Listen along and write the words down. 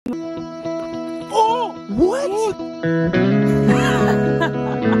What?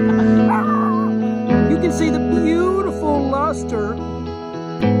 You can see the beautiful luster.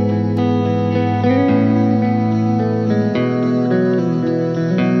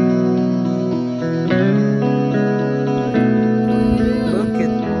 Look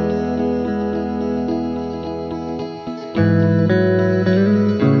at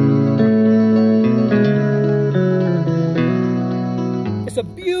It's a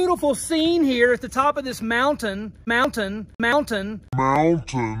beautiful scene here at the top of this mountain.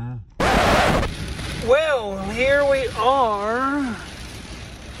 Well, here we are.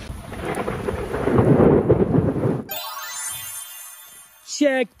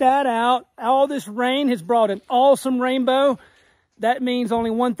 Check that out. All this rain has brought an awesome rainbow. That means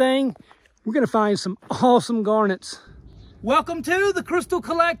only one thing. We're gonna find some awesome garnets. Welcome to the Crystal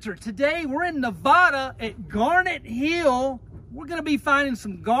Collector. Today we're in Nevada at Garnet Hill. We're gonna be finding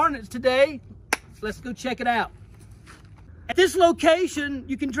some garnets today. Let's go check it out. At this location,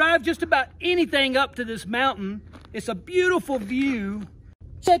 you can drive just about anything up to this mountain. It's a beautiful view.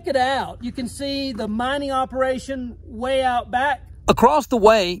 Check it out. You can see the mining operation way out back. Across the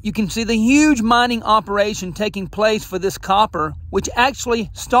way, you can see the huge mining operation taking place for this copper, which actually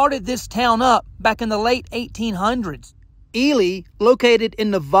started this town up back in the late 1800s. Ely, located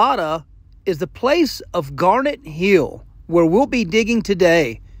in Nevada, is the place of Garnet Hill, where we'll be digging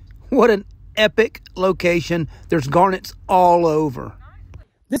today. What an epic location. There's garnets all over.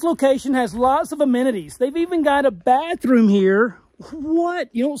 This location has lots of amenities. They've even got a bathroom here. What?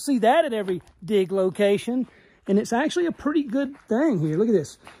 You don't see that at every dig location. And it's actually a pretty good thing here. Look at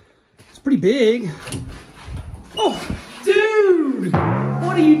this. It's pretty big. Oh, dude!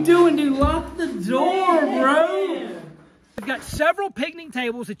 What are you doing, dude? Lock the door, bro. We've got several picnic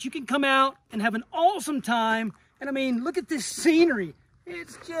tables that you can come out and have an awesome time. And I mean, look at this scenery.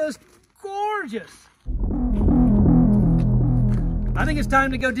 It's just gorgeous. I think it's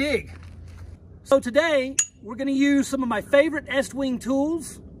time to go dig. So today, we're gonna use some of my favorite S-Wing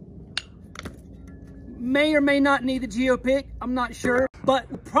tools. May or may not need the geopick, I'm not sure. But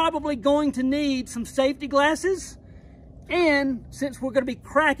we're probably going to need some safety glasses. And since we're gonna be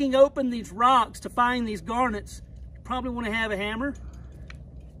cracking open these rocks to find these garnets, you probably wanna have a hammer.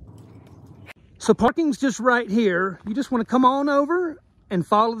 So parking's just right here. You just wanna come on over and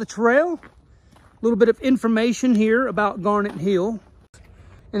follow the trail. A little bit of information here about Garnet Hill.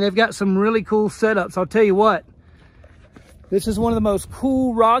 And they've got some really cool setups. I'll tell you what, this is one of the most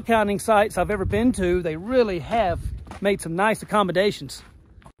cool rock hounding sites I've ever been to. They really have made some nice accommodations.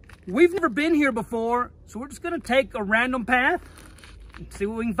 We've never been here before, so we're just gonna take a random path and see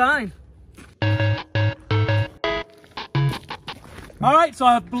what we can find. All right, so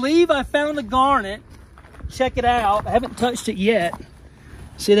I believe I found the garnet. Check it out. I haven't touched it yet.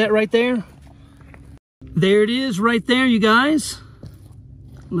 See that right there? There it is right there, you guys.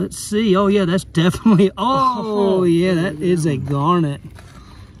 Let's see. Oh yeah, that's definitely, oh yeah, that is a garnet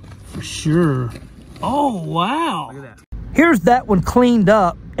for sure. Oh wow. Look at that. Here's that one cleaned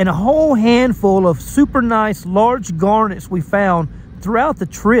up and a whole handful of super nice large garnets we found throughout the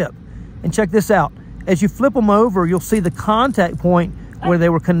trip. And check this out. As you flip them over, you'll see the contact point where they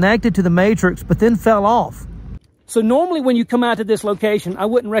were connected to the matrix but then fell off. So normally when you come out to this location, I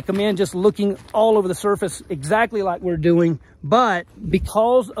wouldn't recommend just looking all over the surface exactly like we're doing. But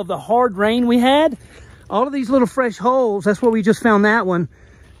because of the hard rain we had, all of these little fresh holes, that's where we just found that one,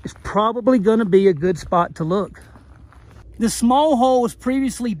 is probably gonna be a good spot to look. This small hole was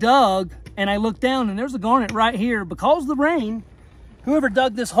previously dug and I looked down and there's a garnet right here. Because of the rain, whoever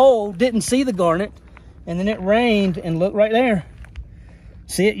dug this hole didn't see the garnet and then it rained and look right there.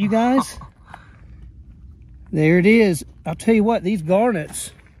 See it, you guys? There it is. I'll tell you what, these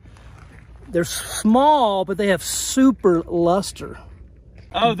garnets, they're small, but they have super luster.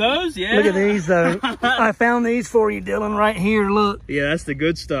 Oh, those? Yeah. Look at these, though. I found these for you, Dylan, right here. Look. Yeah, that's the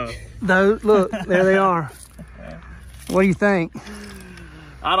good stuff. Those, look, there they are. What do you think?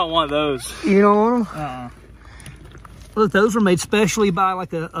 I don't want those. You don't want them? Look, those were made specially by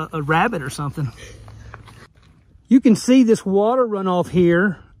like a rabbit or something. You can see this water runoff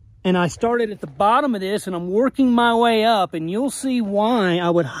here. And I started at the bottom of this and I'm working my way up and you'll see why I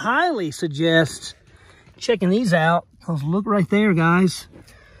would highly suggest checking these out. Because look right there, guys.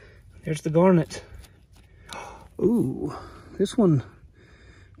 There's the garnet. Ooh, this one,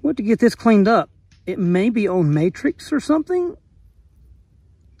 what to get this cleaned up? It may be on matrix or something.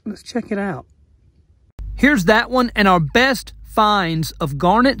 Let's check it out. Here's that one and our best finds of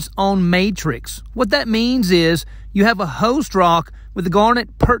garnets on matrix. What that means is you have a host rock with the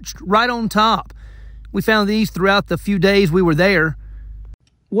garnet perched right on top. We found these throughout the few days we were there.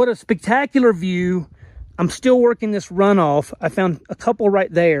 What a spectacular view. I'm still working this runoff. I found a couple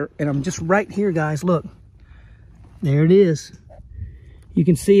right there, and I'm just right here, guys. Look, there it is. You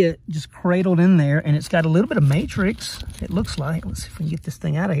can see it just cradled in there, and it's got a little bit of matrix, it looks like. Let's see if we can get this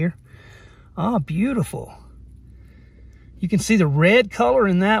thing out of here. Ah, beautiful. You can see the red color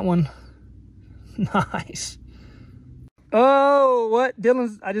in that one. Nice. Oh, what?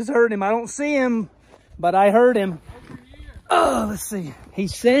 Dylan's, I just heard him. I don't see him, but I heard him. Oh, let's see.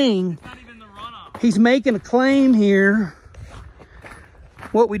 He's saying, he's making a claim here.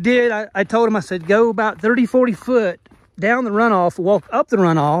 What we did, I told him, I said, go about 30, 40 foot down the runoff, walk up the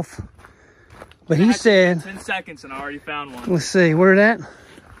runoff. But he said 10 seconds and I already found one. Let's see, where that?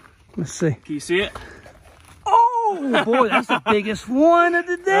 Let's see. Can you see it? Oh boy, that's the biggest one of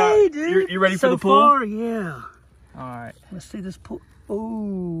the day, dude. You ready for so the pool? Far, yeah. All right. Let's see this pool.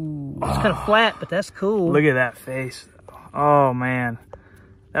 Oh, it's kind of flat, but that's cool. Look at that face. Oh man,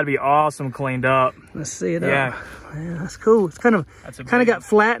 that'd be awesome cleaned up. Let's see it. Yeah. Yeah, that's cool. It's kind of got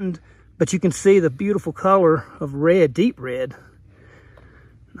flattened, but you can see the beautiful color of red, deep red.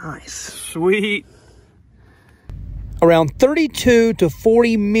 Nice. Sweet. Around 32 to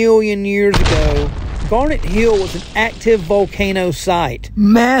 40 million years ago, Garnet Hill was an active volcano site.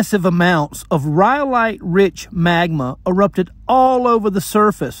 Massive amounts of rhyolite-rich magma erupted all over the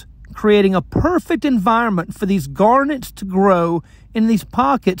surface, creating a perfect environment for these garnets to grow in these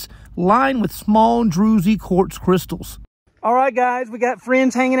pockets lined with small druzy quartz crystals. All right, guys, we got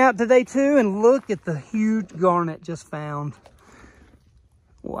friends hanging out today too, and look at the huge garnet just found.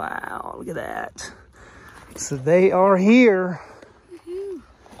 Wow, look at that. So they are here.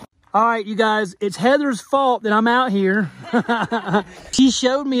 All right, you guys, it's Heather's fault that I'm out here. She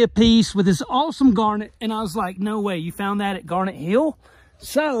showed me a piece with this awesome garnet, and I was like, no way, you found that at Garnet Hill?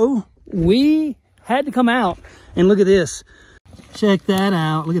 So we had to come out and look at this. Check that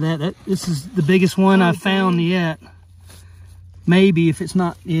out. Look at that. This is the biggest one I've found yet. Maybe if it's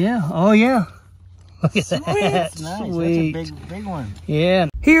not. Yeah. Oh, yeah. Look at that. Nice. Sweet. That's a big one. Yeah.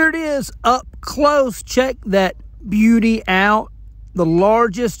 Here it is up close. Check that beauty out. The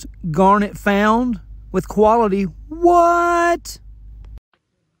largest garnet found with quality. What?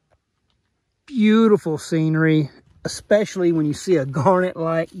 Beautiful scenery, especially when you see a garnet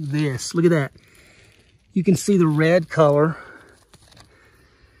like this. Look at that. You can see the red color.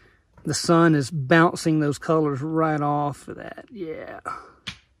 The sun is bouncing those colors right off of that. Yeah.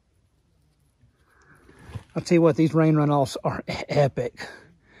 I'll tell you what, these rain runoffs are epic.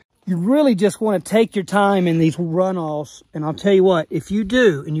 You really just want to take your time in these runoffs. And I'll tell you what, if you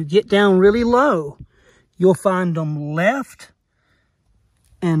do and you get down really low, you'll find them left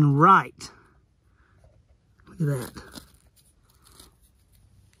and right. Look at that.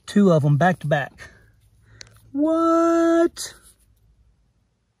 Two of them back to back. What?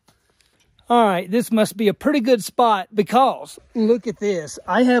 All right, this must be a pretty good spot because look at this.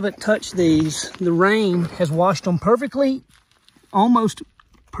 I haven't touched these. The rain has washed them perfectly, almost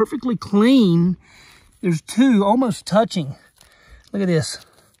perfectly clean. There's two almost touching. Look at this.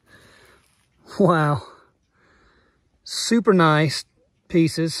 Wow. Super nice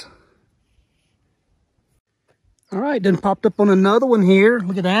pieces. All right, then popped up on another one here.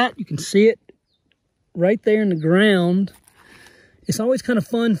 Look at that. You can see it right there in the ground. It's always kind of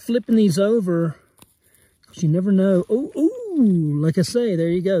fun flipping these over because you never know. Oh, ooh, like I say, there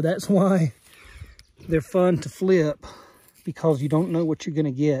you go. That's why they're fun to flip, because you don't know what you're going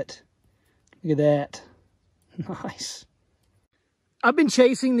to get. Look at that. Nice. I've been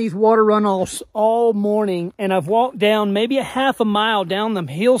chasing these water runoffs all morning, and I've walked down maybe a half a mile down the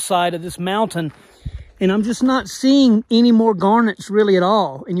hillside of this mountain, and I'm just not seeing any more garnets really at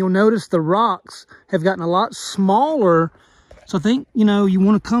all. And you'll notice the rocks have gotten a lot smaller. So I think, you know, you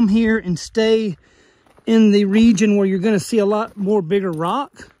want to come here and stay in the region where you're going to see a lot more bigger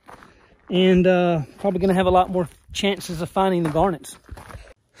rock, and probably going to have a lot more chances of finding the garnets.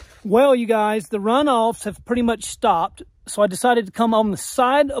 Well, you guys, the runoffs have pretty much stopped. So I decided to come on the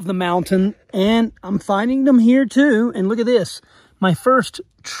side of the mountain, and I'm finding them here too. And look at this. My first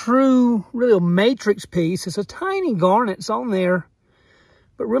true, real matrix piece. It's a tiny garnet. It's on there,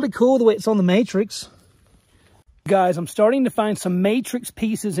 but really cool the way it's on the matrix. Guys, I'm starting to find some matrix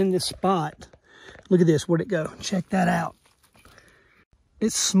pieces in this spot. Look at this. Where'd it go? Check that out.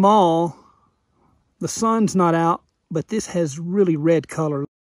 It's small. The sun's not out, but this has really red color.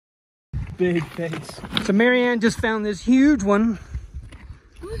 Big face. So Marianne just found this huge one.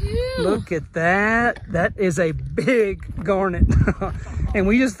 Woohoo! Look at that. That is a big garnet. And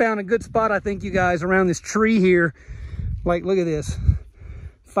we just found a good spot, I think, you guys, around this tree here. Like, look at this.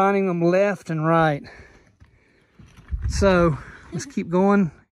 Finding them left and right. So let's keep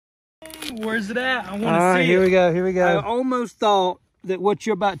going. Where's it at? I want to see All right, here we go. Here we go. I almost thought that what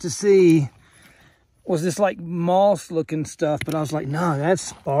you're about to see was this like moss looking stuff, but I was like, no, that's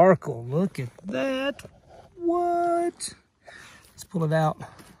sparkle. Look at that. What? Let's pull it out.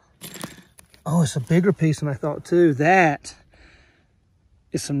 Oh, it's a bigger piece than I thought too. That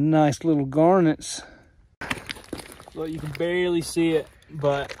is some nice little garnets. Look, you can barely see it,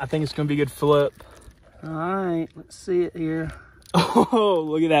 but I think it's gonna be a good flip. All right, let's see it here. Oh,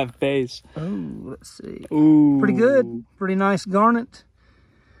 look at that face. Oh, let's see. Ooh. Pretty good. Pretty nice garnet.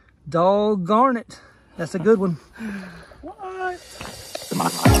 Dog garnet. That's a good one. What?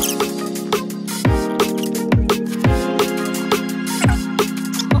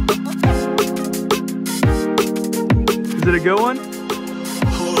 Is it a good one?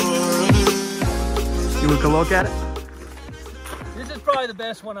 You want to look at it? This is probably the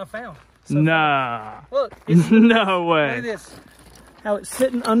best one I found. So Nah. look, it's, No look way. at this. How it's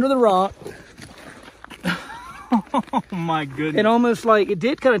sitting under the rock. Oh my goodness. It almost like, it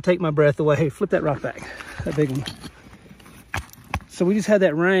did kind of take my breath away. Hey, flip that rock back. That big one. So we just had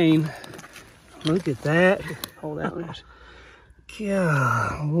that rain. Look at that. Hold that one.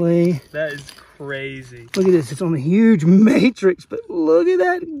 Golly. That is crazy. Look at this. It's on a huge matrix, but look at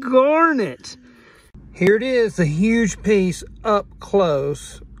that garnet. Here it is, the huge piece up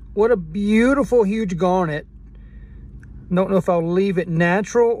close. What a beautiful, huge garnet. Don't know if I'll leave it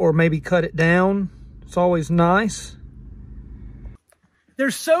natural or maybe cut it down. It's always nice.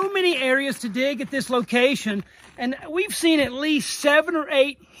 There's so many areas to dig at this location, and we've seen at least 7 or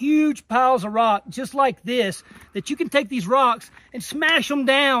 8 huge piles of rock just like this, that you can take these rocks and smash them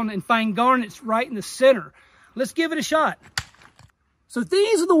down and find garnets right in the center. Let's give it a shot. So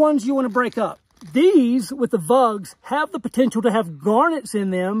these are the ones you want to break up. These, with the vugs, have the potential to have garnets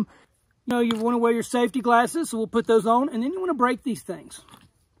in them. You know, you want to wear your safety glasses, so we'll put those on, and then you want to break these things.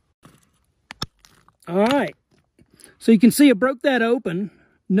 All right. So you can see I broke that open.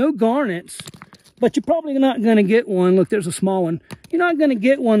 No garnets, but you're probably not going to get one. Look, there's a small one. You're not going to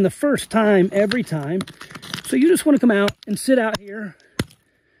get one the first time, every time. So you just want to come out and sit out here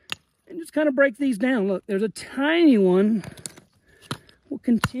and just kind of break these down. Look, there's a tiny one. We'll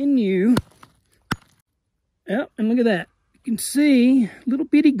continue. Yep, and look at that. You can see little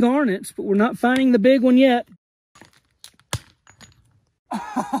bitty garnets, but we're not finding the big one yet.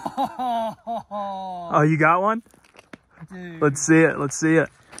 Oh, you got one? Dude. Let's see it. Let's see it.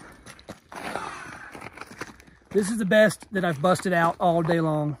 This is the best that I've busted out all day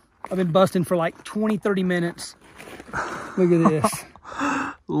long. I've been busting for like 20, 30 minutes. Look at this.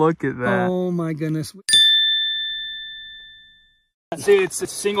 Look at that. Oh my goodness. See, it's a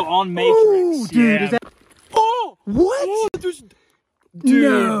single on matrix. Ooh, dude, yeah. is that... Oh! What? Oh, dude,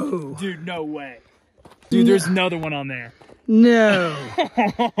 No. Dude, no way. Dude, there's another one on there. No.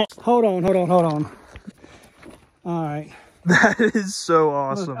 Hold on. All right. That is so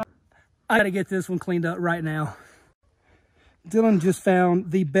awesome. Look, I gotta get this one cleaned up right now. Dylan just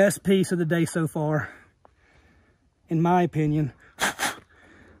found the best piece of the day so far, in my opinion.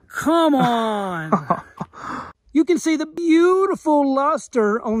 Come on. You can see the beautiful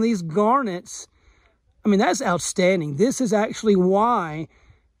luster on these garnets. I mean, that's outstanding. This is actually why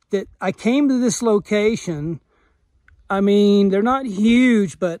that I came to this location. I mean, they're not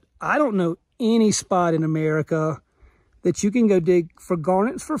huge, but I don't know any spot in America that you can go dig for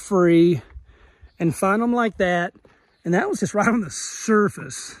garnets for free and find them like that. And that was just right on the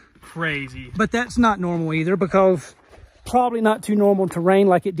surface. Crazy. But that's not normal either, because probably not too normal to rain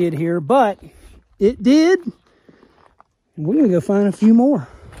like it did here, but it did. And we're gonna go find a few more.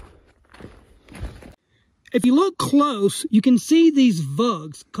 If you look close, you can see these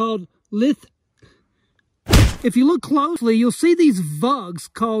vugs called If you look closely, you'll see these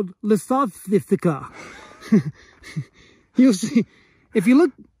vugs called Lithophithica. You'll see, if you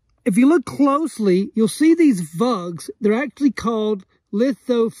look closely, you'll see these vugs. They're actually called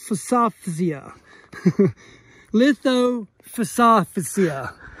Lithophysophysia.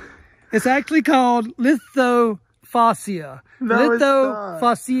 Lithophysophysia. It's actually called Lithophasia. No, it's not.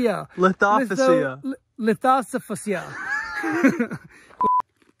 Lithophasia. Lithophasia. Lithophasia.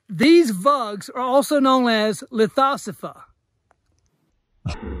 These vugs are also known as Lithophysa.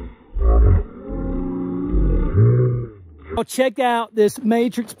 Well, check out this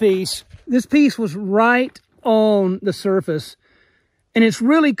matrix piece. This piece was right on the surface. And it's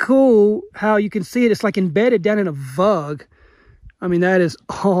really cool how you can see it. It's like embedded down in a vug. I mean, that is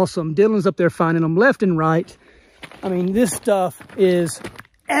awesome. Dylan's up there finding them left and right. I mean, this stuff is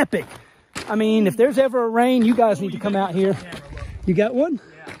epic. I mean, if there's ever a rain, you guys need to come out here. You got one?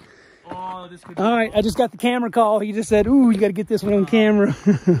 Yeah. Oh, this could be All right, I just got the camera call. He just said, ooh, you got to get this one on camera.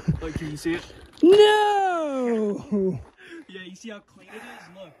 Like, can you see it? No! Yeah, you see how clean it is?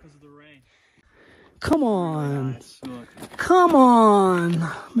 Look, because of the rain. Come on. Nice. Look. Come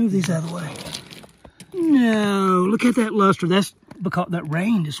on. Move these out of the way. No, look at that luster. That's because that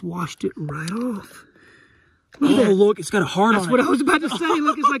rain just washed it right off. Look at that. Look, it's got a heart on it. That's what I was about to say.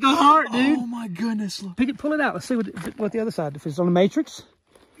 Look, it's like a heart, dude. Oh my goodness. Look. Pick it, pull it out. Let's see what the other side, if it's on the matrix.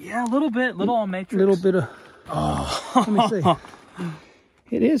 Yeah, a little bit. Little on matrix. A little bit of, let me see.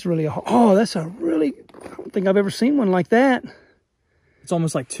 It is really a, oh, that's a really, I don't think I've ever seen one like that. It's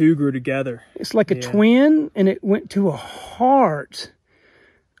almost like two grew together. It's like a twin, and it went to a heart.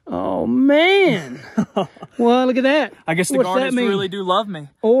 Oh, man. Well, look at that. I guess the Garnets really do love me.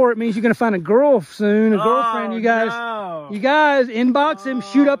 Or it means you're going to find a girl soon, a girlfriend. You guys inbox him,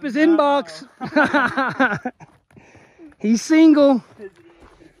 shoot up his inbox. He's single.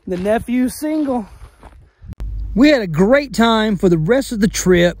 The nephew's single. We had a great time for the rest of the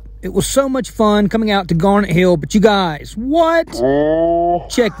trip. It was so much fun coming out to Garnet Hill, but you guys, what?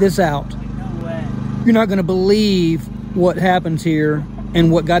 Check this out. No way. You're not going to believe what happens here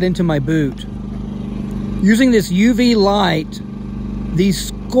and what got into my boot. Using this UV light, these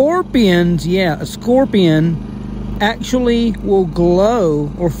scorpions, yeah, a scorpion actually will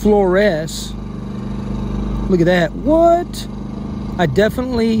glow or fluoresce. Look at that. What? I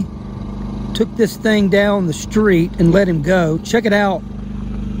definitely took this thing down the street and let him go. Check it out.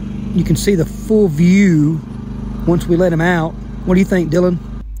 You can see the full view once we let him out. What do you think, Dylan?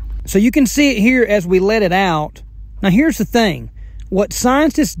 So you can see it here as we let it out. Now here's the thing. What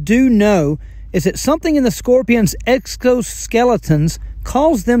scientists do know is that something in the scorpion's exoskeletons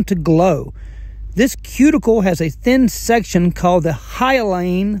causes them to glow. This cuticle has a thin section called the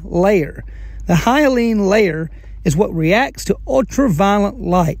hyaline layer. The hyaline layer is what reacts to ultraviolet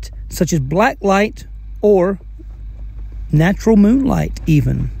light, such as black light or natural moonlight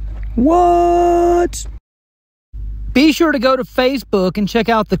even. What? Be sure to go to Facebook and check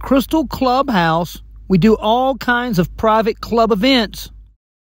out the Crystal Clubhouse. We do all kinds of private club events.